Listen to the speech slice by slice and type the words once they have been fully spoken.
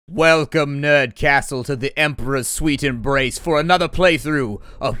Welcome, Nerd Castle, to the Emperor's sweet embrace for another playthrough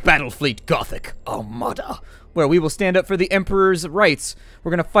of Battlefleet Gothic Armada, where we will stand up for the Emperor's rights.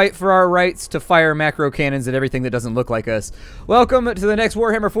 We're gonna fight for our rights to fire macro cannons at everything that doesn't look like us. Welcome to the next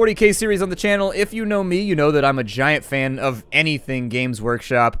Warhammer 40k series on the channel. If you know me, you know that I'm a giant fan of anything Games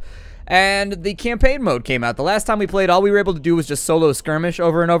Workshop. And the campaign mode came out. The last time we played, all we were able to do was just solo skirmish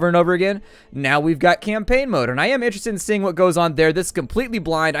over and over and over again. Now we've got campaign mode, and I am interested in seeing what goes on there. This is completely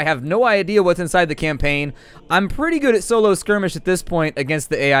blind. I have no idea what's inside the campaign. I'm pretty good at solo skirmish at this point against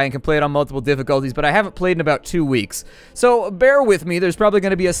the AI and can play it on multiple difficulties, but I haven't played in about 2 weeks. So bear with me. There's probably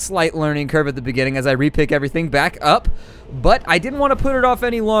going to be a slight learning curve at the beginning as I repick everything back up. But I didn't want to put it off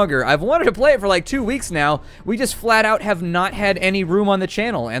any longer. I've wanted to play it for like 2 weeks now. We just flat out have not had any room on the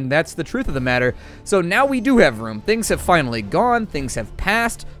channel, and that's the truth of the matter. So now we do have room. Things have finally gone. Things have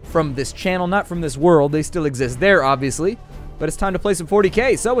passed from this channel, not from this world. They still exist there, obviously. But it's time to play some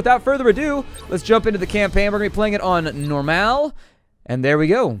 40k. So without further ado, let's jump into the campaign. We're going to be playing it on Normal, and there we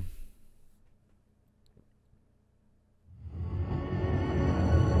go.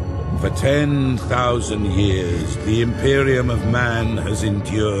 For 10,000 years, the Imperium of Man has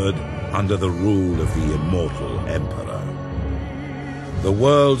endured under the rule of the immortal Emperor. The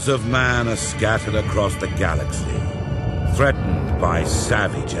worlds of man are scattered across the galaxy, threatened by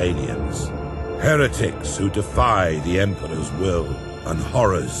savage aliens, heretics who defy the Emperor's will, and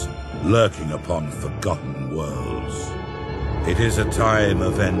horrors lurking upon forgotten worlds. It is a time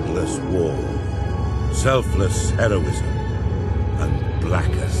of endless war, selfless heroism, and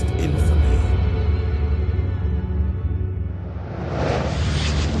blackest infamy.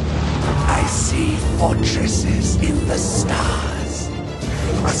 I see fortresses in the stars.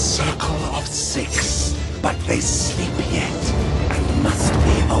 A circle of 6, but they sleep yet and must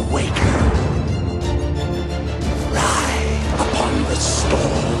be awakened. Ride upon the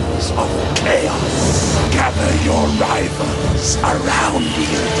storms of chaos. Gather your rivals around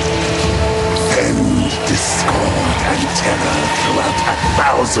you. End discord and terror throughout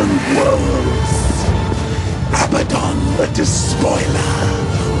 1,000 worlds. Abaddon the Despoiler,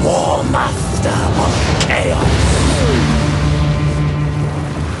 War Master of Chaos.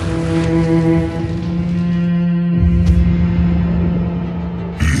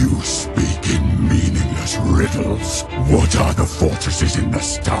 You speak in meaningless riddles. What are the fortresses in the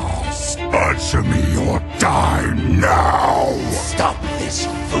stars? Answer me or die now! Stop this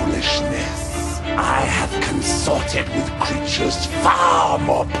foolishness. I have consorted with creatures far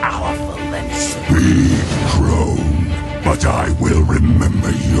more powerful than you. Speak, crone, but I will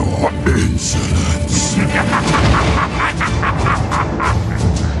remember your insolence.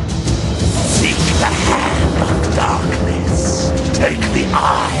 Seek the hand of darkness. Take the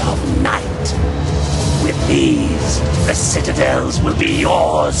eye of night. With these, the citadels will be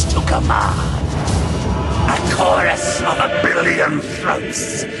yours to command. A chorus of 1 billion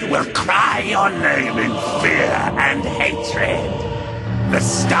throats will cry your name in fear and hatred. The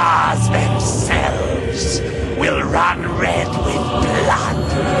stars themselves will run red with blood.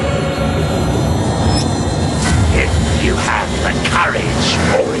 If you have the courage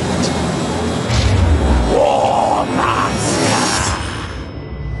for it. War Master.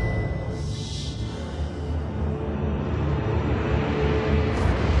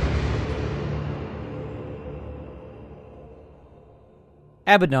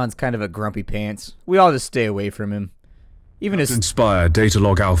 Abaddon's kind of a grumpy pants. We all just stay away from him. Even his Inspire Data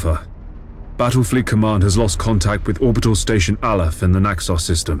Log Alpha. Battlefleet Command has lost contact with Orbital Station Aleph in the Naxos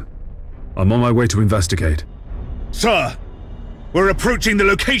system. I'm on my way to investigate. Sir, we're approaching the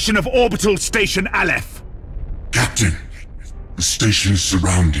location of Orbital Station Aleph. Captain, the station is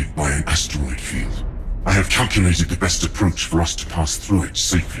surrounded by an asteroid field. I have calculated the best approach for us to pass through it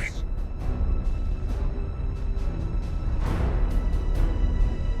safely.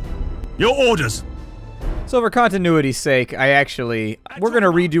 Your orders. So for continuity's sake, we're going to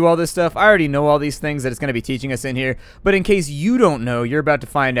redo all this stuff. I already know all these things that it's going to be teaching us in here, but in case you don't know, you're about to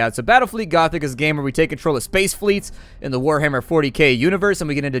find out. So Battlefleet Gothic is a game where we take control of space fleets in the Warhammer 40k universe, and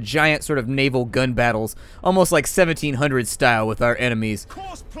we get into giant sort of naval gun battles, almost like 1700 style with our enemies.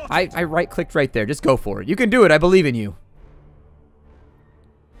 I right-clicked right there. Just go for it. You can do it. I believe in you.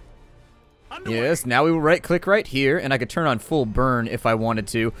 Yes, now we will right-click right here, and I could turn on full burn if I wanted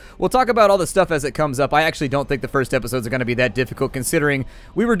to. We'll talk about all the stuff as it comes up. I actually don't think the first episodes are going to be that difficult, considering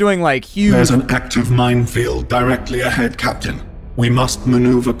we were doing, like, huge... There's an active minefield directly ahead, Captain. We must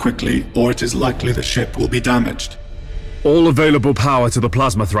maneuver quickly, or it is likely the ship will be damaged. All available power to the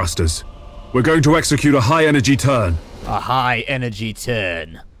plasma thrusters. We're going to execute a high-energy turn. A high-energy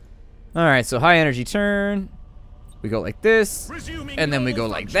turn. Alright, so high-energy turn. We go like this, and then we go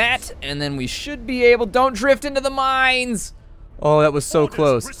like that, and then we should be able... Don't drift into the mines! Oh, that was so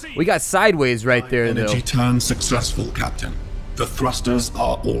close. We got sideways right there, though. Energy turn successful, Captain. The thrusters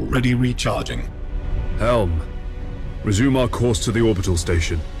are already recharging. Helm, resume our course to the orbital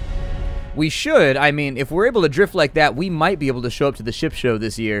station. We should. I mean, if we're able to drift like that, we might be able to show up to the ship show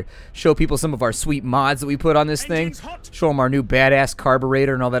this year. Show people some of our sweet mods that we put on this thing. Show them our new badass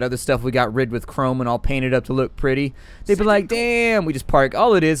carburetor and all that other stuff we got rid with chrome and all painted up to look pretty. They'd be like, damn, we just park.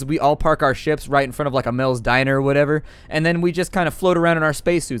 All it is, we all park our ships right in front of like a Mel's Diner or whatever, and then we just kind of float around in our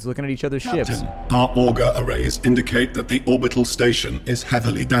spacesuits looking at each other's ships. Captain, our auger arrays indicate that the orbital station is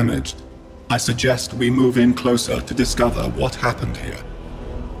heavily damaged. I suggest we move in closer to discover what happened here.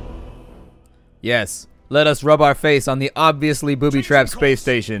 Yes, let us rub our face on the obviously booby-trapped space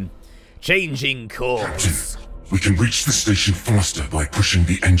station. Changing course. Captain, we can reach the station faster by pushing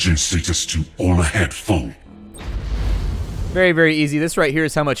the engine status to all ahead full. Very, very easy. This right here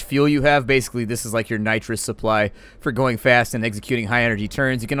is how much fuel you have. Basically, this is like your nitrous supply for going fast and executing high-energy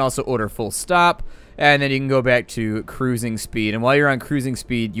turns. You can also order full stop, and then you can go back to cruising speed. And while you're on cruising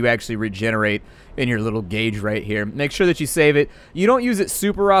speed, you actually regenerate in your little gauge right here. Make sure that you save it. You don't use it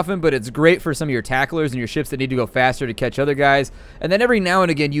super often, but it's great for some of your tacklers and your ships that need to go faster to catch other guys. And then every now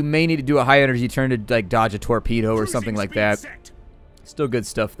and again, you may need to do a high-energy turn to like dodge a torpedo or something like that. Still good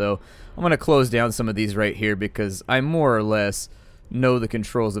stuff, though. I'm going to close down some of these right here because I more or less know the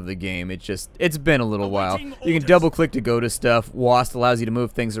controls of the game. It's been a little while. You can double-click to go to stuff. WASP allows you to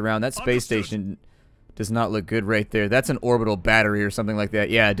move things around. That space station does not look good right there. That's an orbital battery or something like that.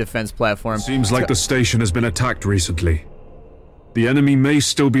 Yeah, a defense platform. Seems like the station has been attacked recently. The enemy may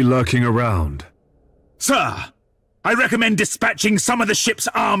still be lurking around. Sir, I recommend dispatching some of the ship's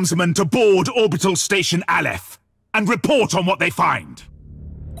armsmen to board Orbital Station Aleph and report on what they find.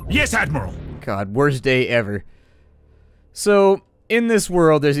 Yes, Admiral. God, worst day ever. So, in this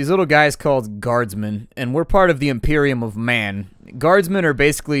world, there's these little guys called guardsmen, and we're part of the Imperium of Man. Guardsmen are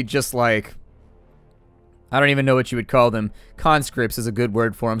basically just like... I don't even know what you would call them. Conscripts is a good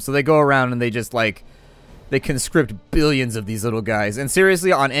word for them. So they go around and they just like... They conscript billions of these little guys. And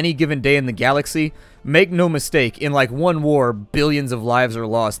seriously, on any given day in the galaxy, make no mistake, in like one war, billions of lives are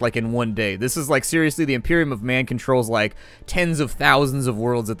lost, like in one day. This is like, seriously, the Imperium of Man controls like tens of thousands of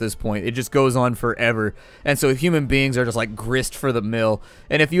worlds at this point. It just goes on forever. And so human beings are just like grist for the mill.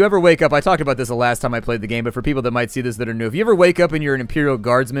 And if you ever wake up, I talked about this the last time I played the game, but for people that might see this that are new, if you ever wake up and you're an Imperial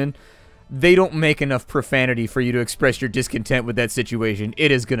Guardsman, they don't make enough profanity for you to express your discontent with that situation.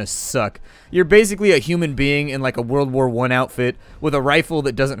 It is gonna suck. You're basically a human being in like a World War I outfit with a rifle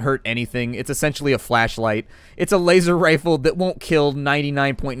that doesn't hurt anything. It's essentially a flashlight. It's a laser rifle that won't kill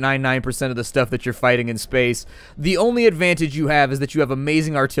 99.99% of the stuff that you're fighting in space. The only advantage you have is that you have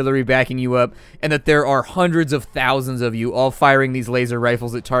amazing artillery backing you up and that there are hundreds of thousands of you all firing these laser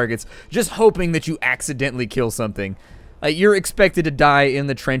rifles at targets, just hoping that you accidentally kill something. You're expected to die in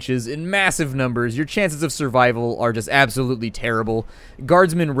the trenches in massive numbers. Your chances of survival are just absolutely terrible.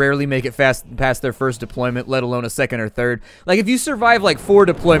 Guardsmen rarely make it past their first deployment, let alone a second or third. Like, if you survive like 4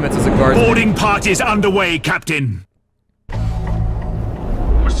 deployments as a guardsman... Boarding party's underway, Captain.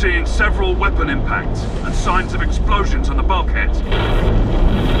 We're seeing several weapon impacts and signs of explosions on the bulkheads.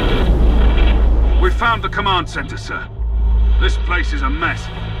 We found the command center, sir. This place is a mess.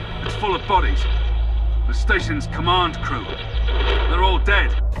 It's full of bodies. The station's command crew. They're all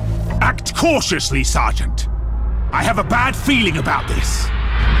dead. Act cautiously, Sergeant. I have a bad feeling about this.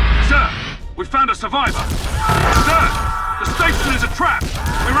 Sir, we found a survivor. Sir, the station is a trap.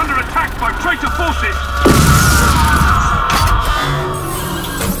 We're under attack by traitor forces.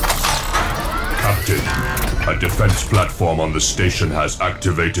 Captain, a defense platform on the station has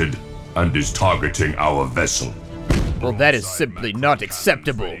activated and is targeting our vessel. Well, that is simply not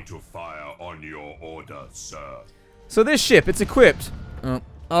acceptable. On your order, sir. So this ship, it's equipped.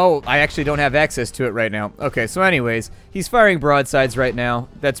 Oh, I actually don't have access to it right now. Okay, so anyways, he's firing broadsides right now.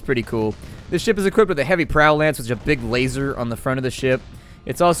 That's pretty cool. This ship is equipped with a heavy prow lance, which is a big laser on the front of the ship.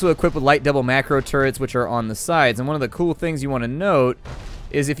 It's also equipped with light double macro turrets, which are on the sides. And one of the cool things you want to note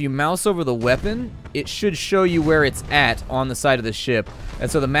is if you mouse over the weapon, it should show you where it's at on the side of the ship. And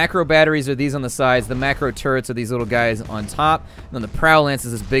so the macro batteries are these on the sides, the macro turrets are these little guys on top, and then the prow lance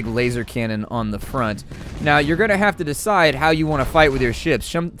is this big laser cannon on the front. Now, you're going to have to decide how you want to fight with your ships.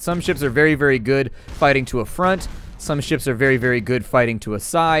 Some ships are very, very good fighting to a front. Some ships are very, very good fighting to a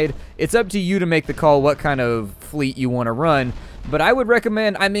side. It's up to you to make the call what kind of fleet you want to run. But I would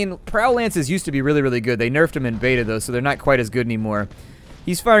recommend, I mean, prow lances used to be really, really good. They nerfed them in beta, though, so they're not quite as good anymore.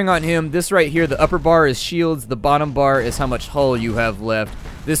 He's firing on him. This right here, the upper bar is shields, the bottom bar is how much hull you have left.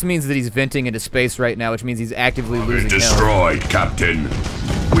 This means that he's venting into space right now, which means he's actively losing health. Destroyed, Captain.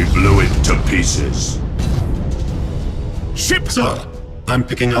 We blew it to pieces. Ship! Sir, I'm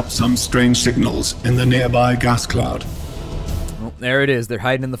picking up some strange signals in the nearby gas cloud. Well, there it is. They're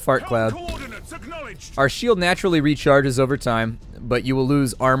hiding in the fart cloud. Our shield naturally recharges over time, but you will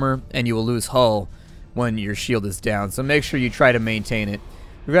lose armor and you will lose hull when your shield is down, so make sure you try to maintain it.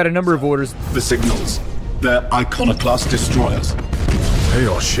 We've got a number of orders. The signals. They're iconoclast destroyers.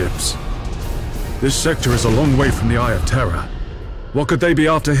 Chaos ships. This sector is a long way from the Eye of Terror. What could they be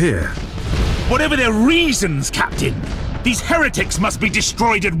after here? Whatever their reasons, Captain, these heretics must be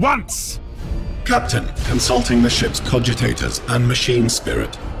destroyed at once! Captain, consulting the ship's cogitators and machine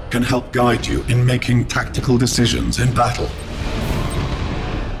spirit can help guide you in making tactical decisions in battle.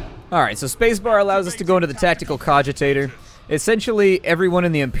 Alright, so spacebar allows us to go into the tactical cogitator. Essentially, everyone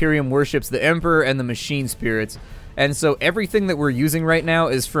in the Imperium worships the Emperor and the machine spirits, and so everything that we're using right now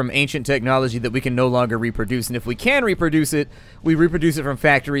is from ancient technology that we can no longer reproduce, and if we can reproduce it, we reproduce it from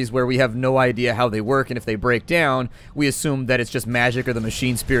factories where we have no idea how they work, and if they break down, we assume that it's just magic or the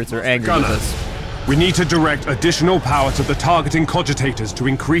machine spirits are angry with us. We need to direct additional power to the targeting cogitators to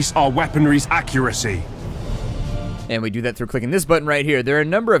increase our weaponry's accuracy. And we do that through clicking this button right here. There are a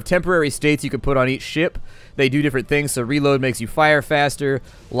number of temporary states you can put on each ship. They do different things, so reload makes you fire faster,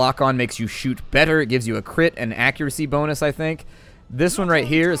 lock-on makes you shoot better, it gives you a crit and accuracy bonus, I think. This one right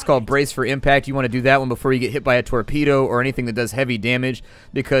here is called Brace for Impact. You want to do that one before you get hit by a torpedo or anything that does heavy damage,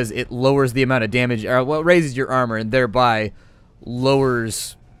 because it lowers the amount of damage, well, it raises your armor and thereby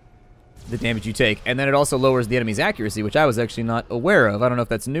lowers the damage you take, and then it also lowers the enemy's accuracy, which I was actually not aware of. I don't know if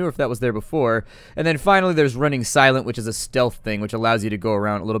that's new or if that was there before. And then finally there's running silent, which is a stealth thing, which allows you to go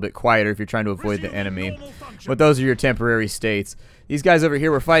around a little bit quieter if you're trying to avoid the enemy. But those are your temporary states. These guys over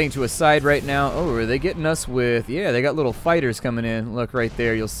here, we're fighting to a side right now. Oh, are they getting us with... Yeah, they got little fighters coming in. Look right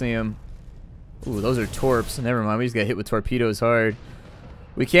there, you'll see them. Ooh, those are torps. Never mind, we just got hit with torpedoes hard.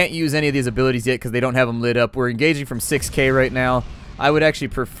 We can't use any of these abilities yet because they don't have them lit up. We're engaging from 6K right now. I would actually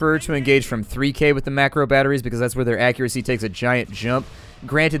prefer to engage from 3K with the macro batteries because that's where their accuracy takes a giant jump.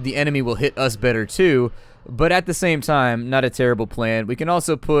 Granted, the enemy will hit us better too, but at the same time, not a terrible plan. We can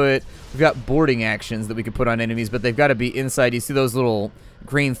also put... We've got boarding actions that we can put on enemies, but they've got to be inside. You see those little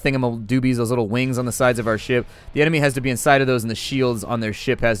green thingamadoobies, those little wings on the sides of our ship? The enemy has to be inside of those, and the shields on their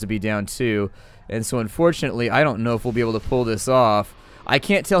ship has to be down too. And so unfortunately, I don't know if we'll be able to pull this off. I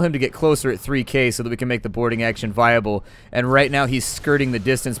can't tell him to get closer at 3K so that we can make the boarding action viable, and right now he's skirting the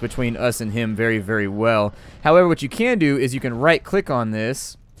distance between us and him very, very well. However, what you can do is you can right-click on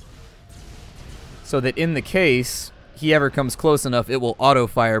this so that in the case he ever comes close enough, it will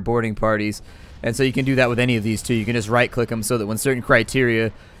auto-fire boarding parties, and so you can do that with any of these too. You can just right-click them so that when certain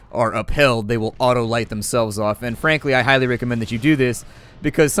criteria are upheld, they will auto-light themselves off, and frankly, I highly recommend that you do this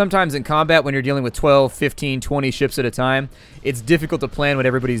because sometimes in combat when you're dealing with 12, 15, 20 ships at a time, it's difficult to plan what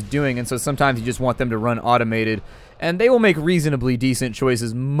everybody's doing, and so sometimes you just want them to run automated, and they will make reasonably decent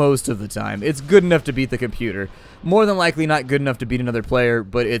choices most of the time. It's good enough to beat the computer. More than likely not good enough to beat another player,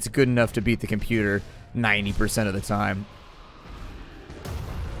 but it's good enough to beat the computer 90% of the time.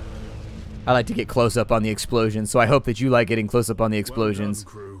 I like to get close up on the explosions, so I hope that you like getting close up on the explosions.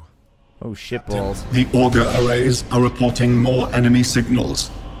 Well done, crew. Oh, shitballs. The auger arrays are reporting more enemy signals.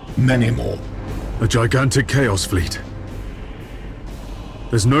 Many more. A gigantic chaos fleet.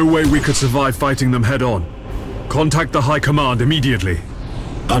 There's no way we could survive fighting them head-on. Contact the High Command immediately.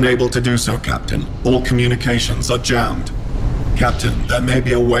 Unable to do so, Captain. All communications are jammed. Captain, there may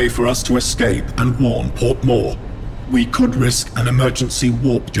be a way for us to escape and warn Port Moore. We could risk an emergency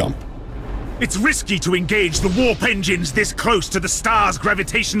warp jump. It's risky to engage the warp engines this close to the star's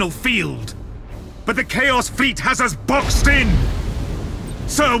gravitational field. But the Chaos Fleet has us boxed in!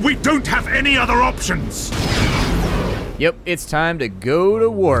 Sir, we don't have any other options! Yep, it's time to go to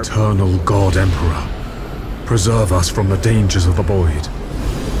warp. Eternal God Emperor, preserve us from the dangers of the void.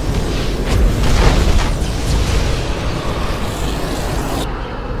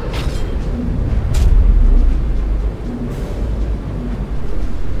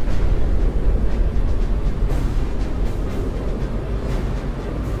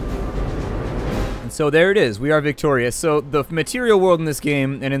 So there it is, we are victorious. So the material world in this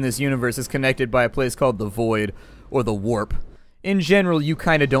game and in this universe is connected by a place called the Void, or the Warp. in general, you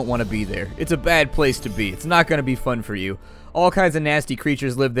kind of don't want to be there. It's a bad place to be. It's not going to be fun for you. All kinds of nasty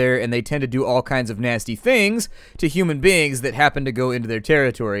creatures live there, and they tend to do all kinds of nasty things to human beings that happen to go into their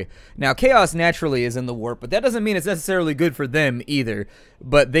territory. Now, Chaos naturally is in the warp, but that doesn't mean it's necessarily good for them either.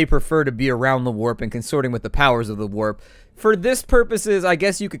 But they prefer to be around the warp and consorting with the powers of the warp. For this purposes, I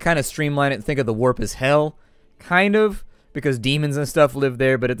guess you could kind of streamline it and think of the warp as hell, kind of, because demons and stuff live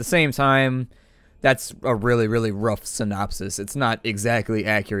there, but at the same time, that's a really, really rough synopsis. It's not exactly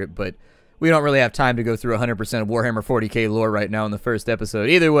accurate, but we don't really have time to go through 100% of Warhammer 40k lore right now in the first episode.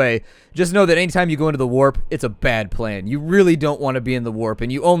 Either way, just know that anytime you go into the warp, it's a bad plan. You really don't want to be in the warp,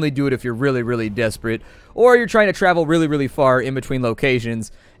 and you only do it if you're really, really desperate, or you're trying to travel really, really far in between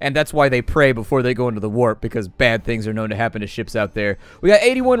locations, and that's why they pray before they go into the warp, because bad things are known to happen to ships out there. We got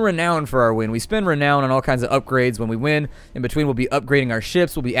 81 renown for our win. We spend renown on all kinds of upgrades when we win. In between, we'll be upgrading our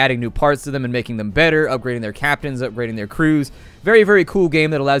ships, we'll be adding new parts to them and making them better, upgrading their captains, upgrading their crews. Very, very cool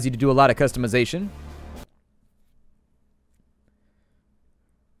game that allows you to do a lot of customization.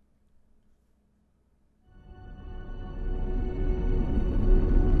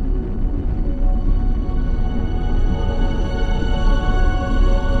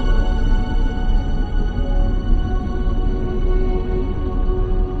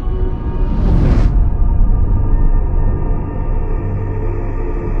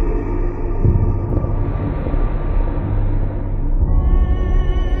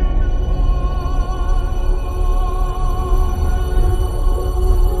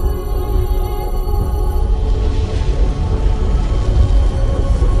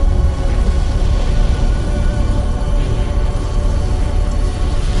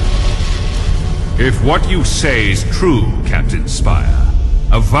 If what you say is true, Captain Spire,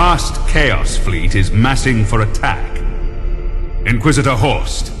 a vast Chaos fleet is massing for attack. Inquisitor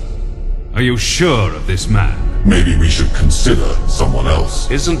Horst, are you sure of this man? Maybe we should consider someone else.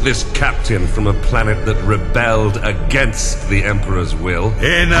 Isn't this captain from a planet that rebelled against the Emperor's will?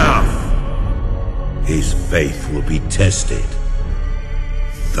 Enough! His faith will be tested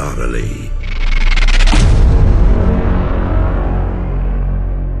thoroughly.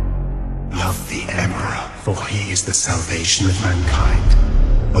 Love the Emperor, for he is the salvation of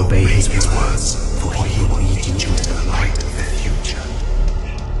mankind. Obey his words, for he will lead you into the light of the future.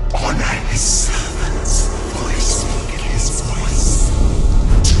 Honor his servants, for they speak in his voice.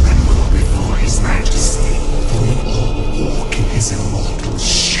 Tremble before his majesty, for we all walk in his immortal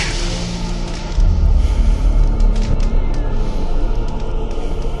shadow.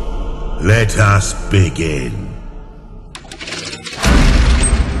 Let us begin.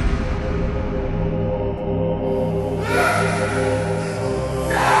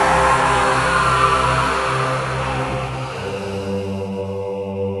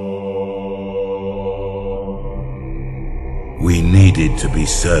 We needed to be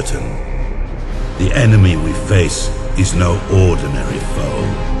certain. The enemy we face is no ordinary foe.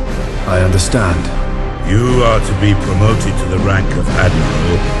 I understand. You are to be promoted to the rank of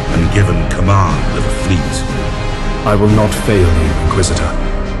Admiral and given command of a fleet. I will not fail you, Inquisitor.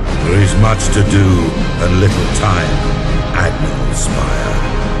 There is much to do and little time, Admiral Spire.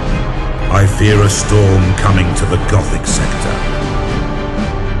 I fear a storm coming to the Gothic sector.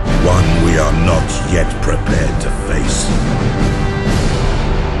 One we are not yet prepared to face.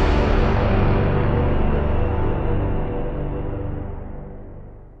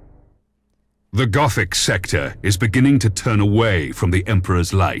 The Gothic sector is beginning to turn away from the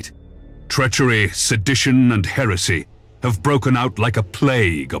Emperor's light. Treachery, sedition, and heresy have broken out like a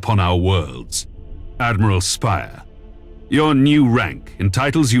plague upon our worlds. Admiral Spire, your new rank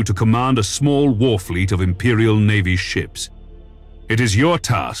entitles you to command a small war fleet of Imperial Navy ships. It is your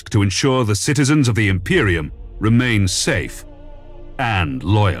task to ensure the citizens of the Imperium remain safe and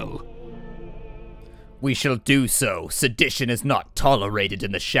loyal. We shall do so. Sedition is not tolerated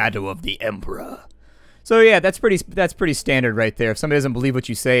in the shadow of the Emperor. So yeah, that's pretty standard right there. If somebody doesn't believe what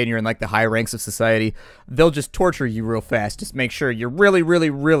you say and you're in like the high ranks of society, they'll just torture you real fast. Just make sure you're really, really,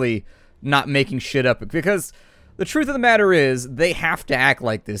 really not making shit up. Because the truth of the matter is, they have to act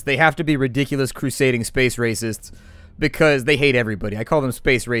like this. They have to be ridiculous crusading space racists because they hate everybody. I call them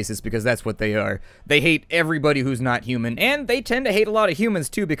space racists because that's what they are. They hate everybody who's not human, and they tend to hate a lot of humans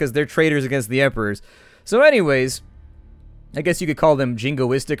too because they're traitors against the emperors. So anyways, I guess you could call them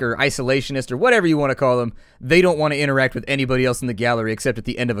jingoistic or isolationist or whatever you want to call them. They don't want to interact with anybody else in the gallery except at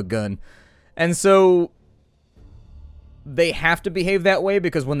the end of a gun. And so they have to behave that way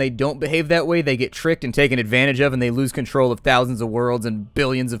because when they don't behave that way, they get tricked and taken advantage of and they lose control of thousands of worlds and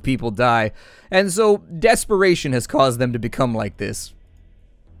billions of people die. And so desperation has caused them to become like this.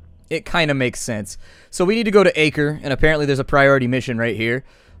 it kind of makes sense. So we need to go to Acre, and apparently there's a priority mission right here.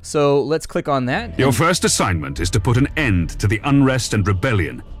 So let's click on that. Your first assignment is to put an end to the unrest and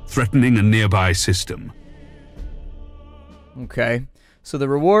rebellion threatening a nearby system. Okay. So the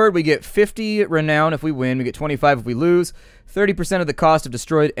reward, we get 50 renown if we win, we get 25 if we lose, 30% of the cost of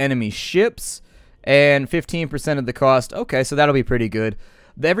destroyed enemy ships, and 15% of the cost. Okay, so that'll be pretty good.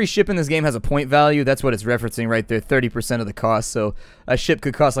 Every ship in this game has a point value. That's what it's referencing right there, 30% of the cost. So a ship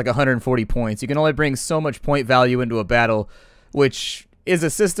could cost like 140 points. You can only bring so much point value into a battle, which is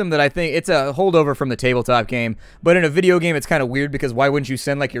a system that I think it's a holdover from the tabletop game. But in a video game, it's kind of weird because why wouldn't you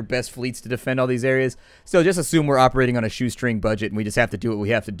send like your best fleets to defend all these areas? So just assume we're operating on a shoestring budget and we just have to do what we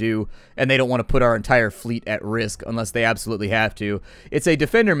have to do. And they don't want to put our entire fleet at risk unless they absolutely have to. It's a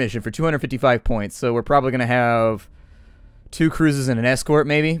defender mission for 255 points. So we're probably going to have 2 cruisers and an escort,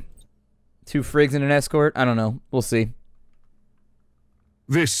 maybe? 2 frigs and an escort? I don't know. We'll see.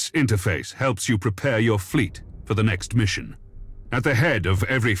 This interface helps you prepare your fleet for the next mission. At the head of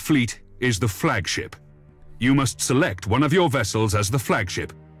every fleet is the flagship. You must select one of your vessels as the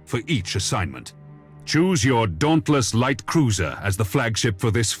flagship for each assignment. Choose your Dauntless Light Cruiser as the flagship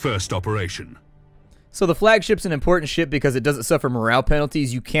for this first operation. So the flagship's an important ship because it doesn't suffer morale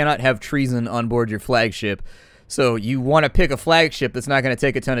penalties. You cannot have treason on board your flagship. So you want to pick a flagship that's not going to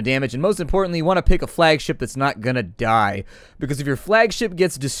take a ton of damage, and most importantly, you want to pick a flagship that's not going to die. Because if your flagship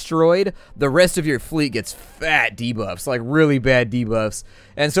gets destroyed, the rest of your fleet gets fat debuffs, like really bad debuffs.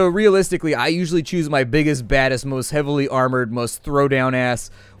 And so realistically, I usually choose my biggest, baddest, most heavily armored, most throwdown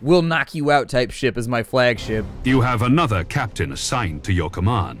ass, will knock you out type ship as my flagship. You have another captain assigned to your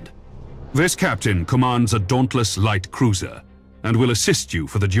command. This captain commands a Dauntless Light Cruiser and will assist you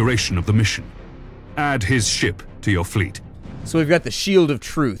for the duration of the mission. Add his ship to your fleet. So we've got the Shield of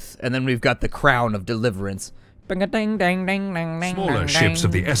Truth, and then we've got the Crown of Deliverance. Smaller ships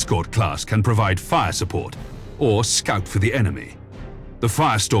of the escort class can provide fire support, or scout for the enemy. The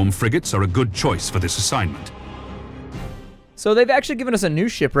Firestorm frigates are a good choice for this assignment. So they've actually given us a new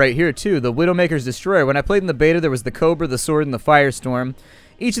ship right here too, the Widowmaker's Destroyer. When I played in the beta, there was the Cobra, the Sword, and the Firestorm.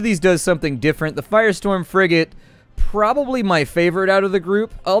 Each of these does something different. The Firestorm frigate, probably my favorite out of the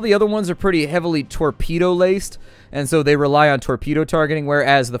group. All the other ones are pretty heavily torpedo-laced, and so they rely on torpedo targeting,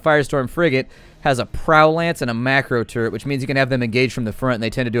 whereas the Firestorm frigate has a prow lance and a macro turret, which means you can have them engage from the front, and they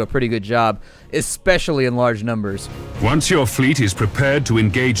tend to do a pretty good job, especially in large numbers. Once your fleet is prepared to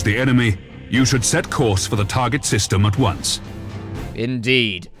engage the enemy, you should set course for the target system at once.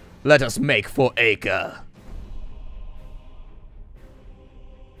 Indeed. Let us make for Acre.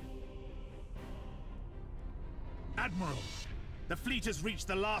 Admiral, the fleet has reached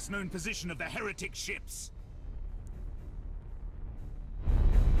the last known position of the heretic ships.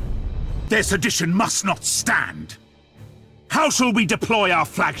 Their sedition must not stand. How shall we deploy our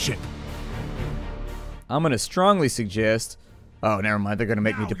flagship? I'm going to strongly suggest... Oh, never mind. They're going to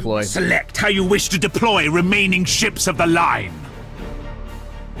make me deploy. Select how you wish to deploy remaining ships of the line.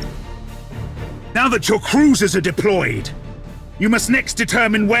 Now that your cruisers are deployed, you must next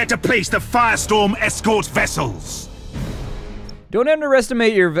determine where to place the Firestorm escort vessels. Don't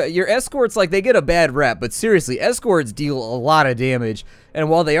underestimate your escorts. Like, they get a bad rap, but seriously, escorts deal a lot of damage. And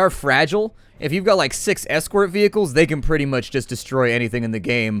while they are fragile, if you've got like 6 escort vehicles, they can pretty much just destroy anything in the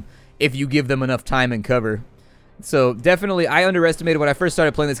game if you give them enough time and cover. So definitely, I underestimated when I first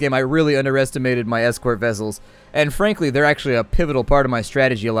started playing this game. I really underestimated my escort vessels, and frankly, they're actually a pivotal part of my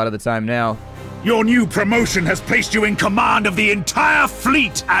strategy a lot of the time now. Your new promotion has placed you in command of the entire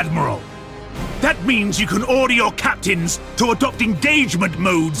fleet, Admiral. That means you can order your captains to adopt engagement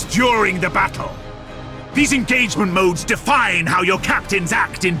modes during the battle. These engagement modes define how your captains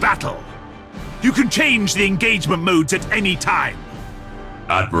act in battle. You can change the engagement modes at any time.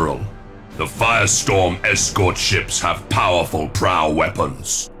 Admiral, the Firestorm escort ships have powerful prow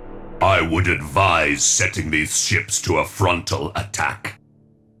weapons. I would advise setting these ships to a frontal attack.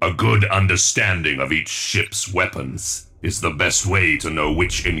 A good understanding of each ship's weapons is the best way to know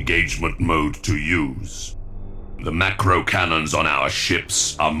which engagement mode to use. The macro cannons on our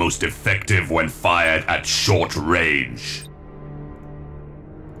ships are most effective when fired at short range.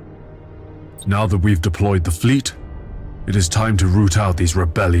 Now that we've deployed the fleet, it is time to root out these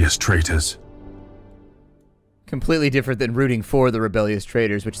rebellious traitors. Completely different than rooting for the rebellious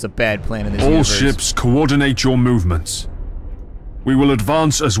traitors, which is a bad plan in this All universe. ships, coordinate your movements. We will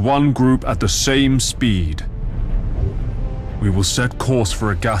advance as one group at the same speed. We will set course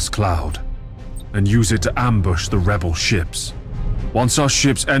for a gas cloud and use it to ambush the rebel ships. Once our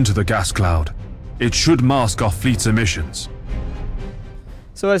ships enter the gas cloud, it should mask our fleet's emissions.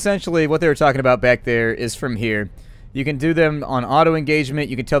 So essentially, what they were talking about back there is from here. You can do them on auto engagement.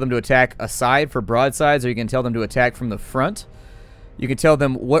 You can tell them to attack aside for broadsides, or you can tell them to attack from the front. You can tell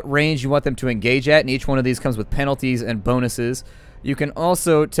them what range you want them to engage at, and each one of these comes with penalties and bonuses. You can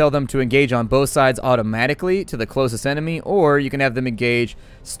also tell them to engage on both sides automatically to the closest enemy, or you can have them engage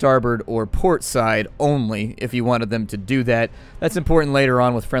starboard or port side only if you wanted them to do that. That's important later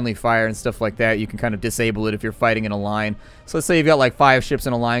on with friendly fire and stuff like that. You can kind of disable it if you're fighting in a line. So let's say you've got like 5 ships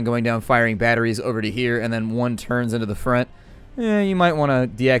in a line going down firing batteries over to here, and then one turns into the front. You might want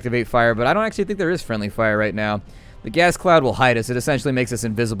to deactivate fire, but I don't actually think there is friendly fire right now. The gas cloud will hide us. It essentially makes us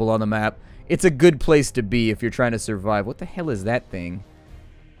invisible on the map. It's a good place to be if you're trying to survive. What the hell is that thing?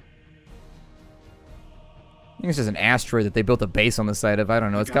 I think it's just an asteroid that they built a base on the side of. I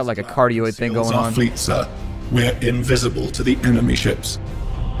don't know. It's got like a cardioid thing going on. Our fleet, sir. We're invisible to the enemy ships.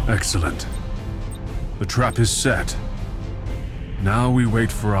 Excellent. The trap is set. Now we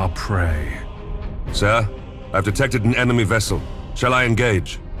wait for our prey. Sir, I've detected an enemy vessel. Shall I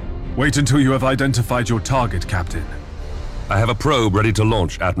engage? Wait until you have identified your target, Captain. I have a probe ready to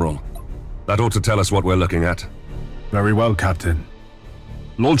launch, Admiral. That ought to tell us what we're looking at. Very well, Captain.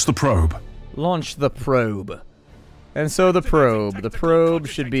 Launch the probe. Launch the probe. And so the probe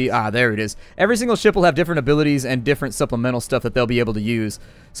should be, there it is. Every single ship will have different abilities and different supplemental stuff that they'll be able to use.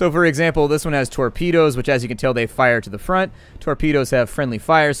 So for example, this one has torpedoes, which as you can tell they fire to the front. Torpedoes have friendly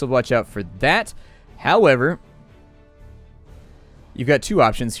fire, so watch out for that. However, you've got 2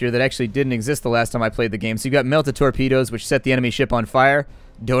 options here that actually didn't exist the last time I played the game. So you've got melted torpedoes, which set the enemy ship on fire.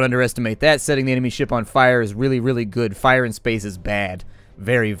 Don't underestimate that. Setting the enemy ship on fire is really, really good. Fire in space is bad.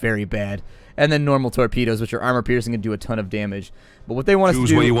 Very, very bad. And then normal torpedoes, which are armor piercing and do a ton of damage. But what they want us to do...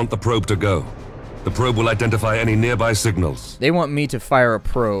 Choose where you want the probe to go. The probe will identify any nearby signals. They want me to fire a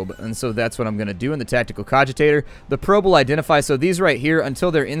probe, and so that's what I'm going to do in the tactical cogitator. The probe will identify, so these right here,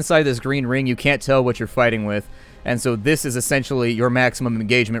 until they're inside this green ring, you can't tell what you're fighting with. And so this is essentially your maximum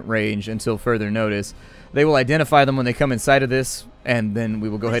engagement range until further notice. They will identify them when they come inside of this, and then we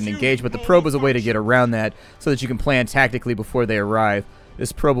will go ahead and engage. But the probe is a way to get around that so that you can plan tactically before they arrive.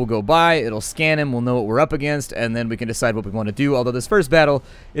 This probe will go by, it'll scan him, we'll know what we're up against, and then we can decide what we want to do. Although this first battle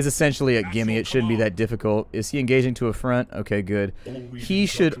is essentially a gimme. It shouldn't be that difficult. Is he engaging to a front? Okay, good. He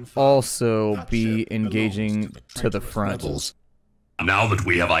should also be engaging to the front. Now that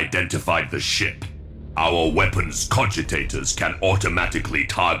we have identified the ship, our weapons cogitators can automatically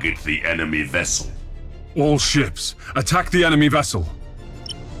target the enemy vessel. All ships, attack the enemy vessel.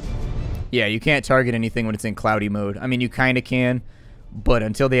 Yeah, you can't target anything when it's in cloudy mode. I mean, you kind of can, but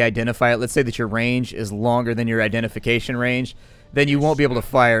until they identify it, let's say that your range is longer than your identification range, then you won't be able to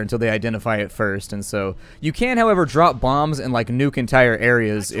fire until they identify it first. And so you can, however, drop bombs and like nuke entire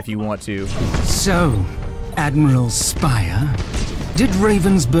areas if you want to. So, Admiral Spire, did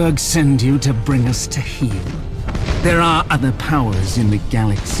Ravensburg send you to bring us to heel? There are other powers in the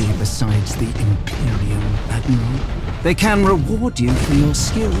galaxy besides the Imperium, Admiral. They can reward you for your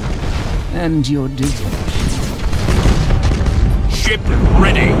skill and your devotion. Ship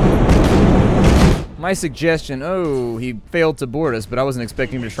ready! My suggestion, oh, he failed to board us, but I wasn't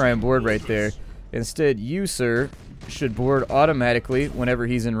expecting him to try and board right there. Instead, you, sir, should board automatically whenever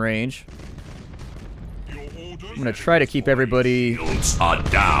he's in range. I'm going to try to keep everybody... Shields are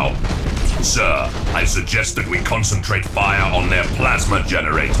down. Sir, I suggest that we concentrate fire on their plasma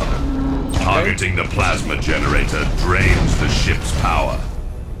generator. Targeting the plasma generator drains the ship's power.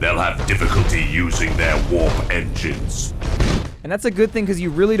 They'll have difficulty using their warp engines. And that's a good thing because you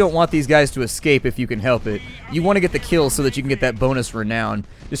really don't want these guys to escape if you can help it. You want to get the kills so that you can get that bonus renown.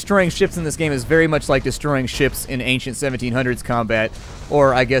 Destroying ships in this game is very much like destroying ships in ancient 1700s combat,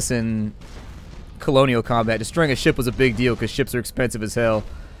 or I guess in colonial combat. Destroying a ship was a big deal because ships are expensive as hell.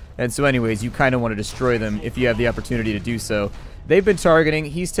 And so anyways, you kind of want to destroy them if you have the opportunity to do so. They've been targeting.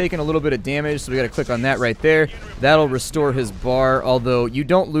 He's taken a little bit of damage, so we got to click on that right there. That'll restore his bar, although you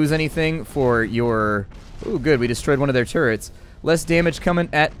don't lose anything for your... Ooh, good, we destroyed one of their turrets. Less damage coming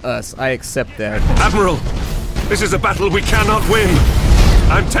at us. I accept that. Admiral, this is a battle we cannot win.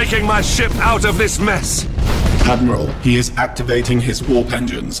 I'm taking my ship out of this mess. Admiral, he is activating his warp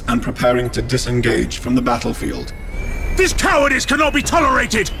engines and preparing to disengage from the battlefield. This cowardice cannot be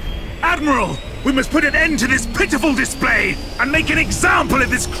tolerated! Admiral, we must put an end to this pitiful display and make an example of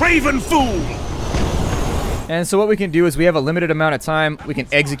this craven fool! And so what we can do is we have a limited amount of time. We can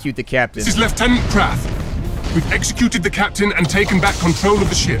execute the captain. This is Lieutenant Krath. We've executed the captain and taken back control of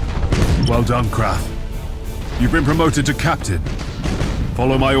the ship. Well done, Krath. You've been promoted to captain.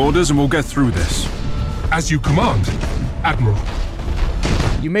 Follow my orders and we'll get through this. As you command, Admiral.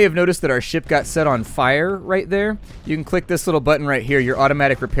 You may have noticed that our ship got set on fire right there. You can click this little button right here, your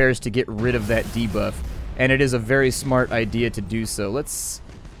automatic repairs, to get rid of that debuff. and it is a very smart idea to do so.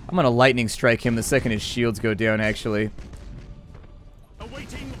 I'm gonna lightning strike him the second his shields go down, actually.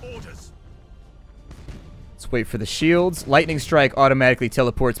 Awaiting orders. Let's wait for the shields. Lightning strike automatically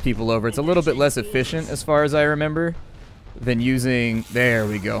teleports people over. It's a little bit less efficient, as far as I remember, than using... There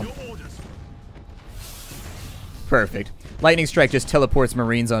we go. Perfect. Lightning strike just teleports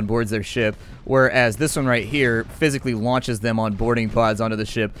Marines on board their ship, whereas this one right here physically launches them on boarding pods onto the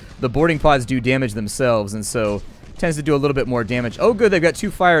ship. The boarding pods do damage themselves, and so tends to do a little bit more damage. Oh good, they've got 2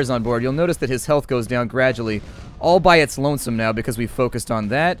 fires on board. You'll notice that his health goes down gradually, all by its lonesome now because we focused on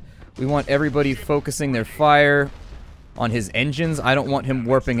that. We want everybody focusing their fire on his engines. I don't want him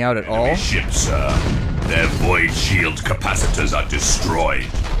warping out at all. Enemy ships, sir. Their void shield capacitors are destroyed.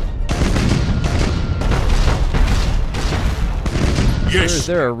 Yes. Is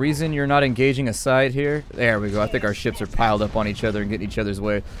there a reason you're not engaging a side here? There we go. I think our ships are piled up on each other and getting each other's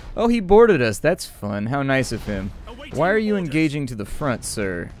way. Oh, he boarded us. That's fun. How nice of him. Why are you engaging to the front,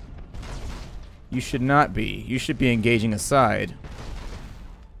 sir? You should not be. You should be engaging a side.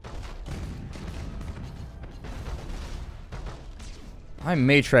 I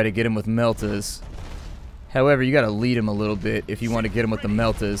may try to get him with Meltas. However, you gotta lead him a little bit if you want to get him with the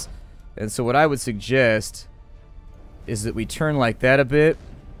Meltas. And so what I would suggest is that we turn like that a bit,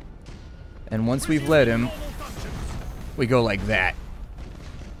 and once we've led him, we go like that.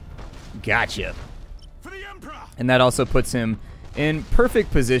 Gotcha. And that also puts him in perfect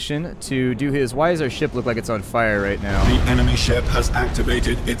position to do his... Why does our ship look like it's on fire right now? The enemy ship has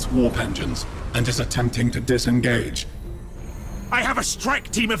activated its warp engines and is attempting to disengage. I have a strike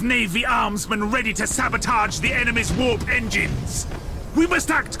team of Navy armsmen ready to sabotage the enemy's warp engines. We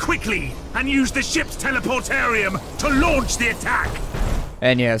must act quickly and use the ship's teleportarium to launch the attack.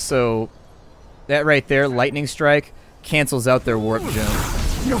 And yeah, so that right there, lightning strike, cancels out their warp jump.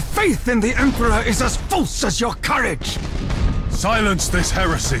 Your faith in the Emperor is as false as your courage. Silence this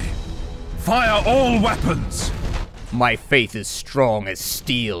heresy. Fire all weapons. My faith is strong as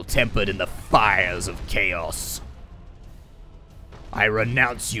steel tempered in the fires of chaos. I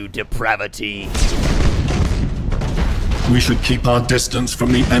renounce you, depravity. We should keep our distance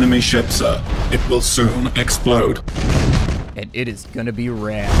from the enemy ship, sir. It will soon explode. And it is gonna be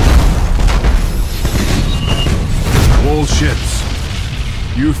rad. All ships,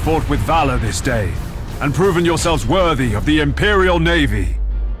 you fought with valor this day, and proven yourselves worthy of the Imperial Navy.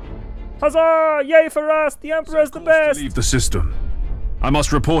 Huzzah! Yay for us! The Emperor's the best! To leave the system. I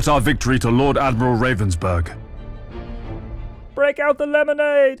must report our victory to Lord Admiral Ravensburg. Break out the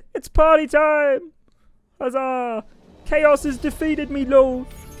lemonade! It's party time! Huzzah! Chaos is defeated, me lord.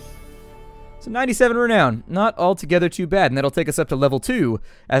 So 97 renown, not altogether too bad, and that'll take us up to level 2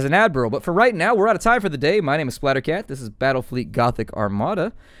 as an admiral. But for right now, we're out of time for the day. My name is Splattercat. This is Battlefleet Gothic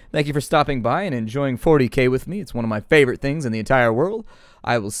Armada. Thank you for stopping by and enjoying 40K with me. It's one of my favorite things in the entire world.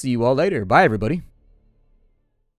 I will see you all later. Bye, everybody.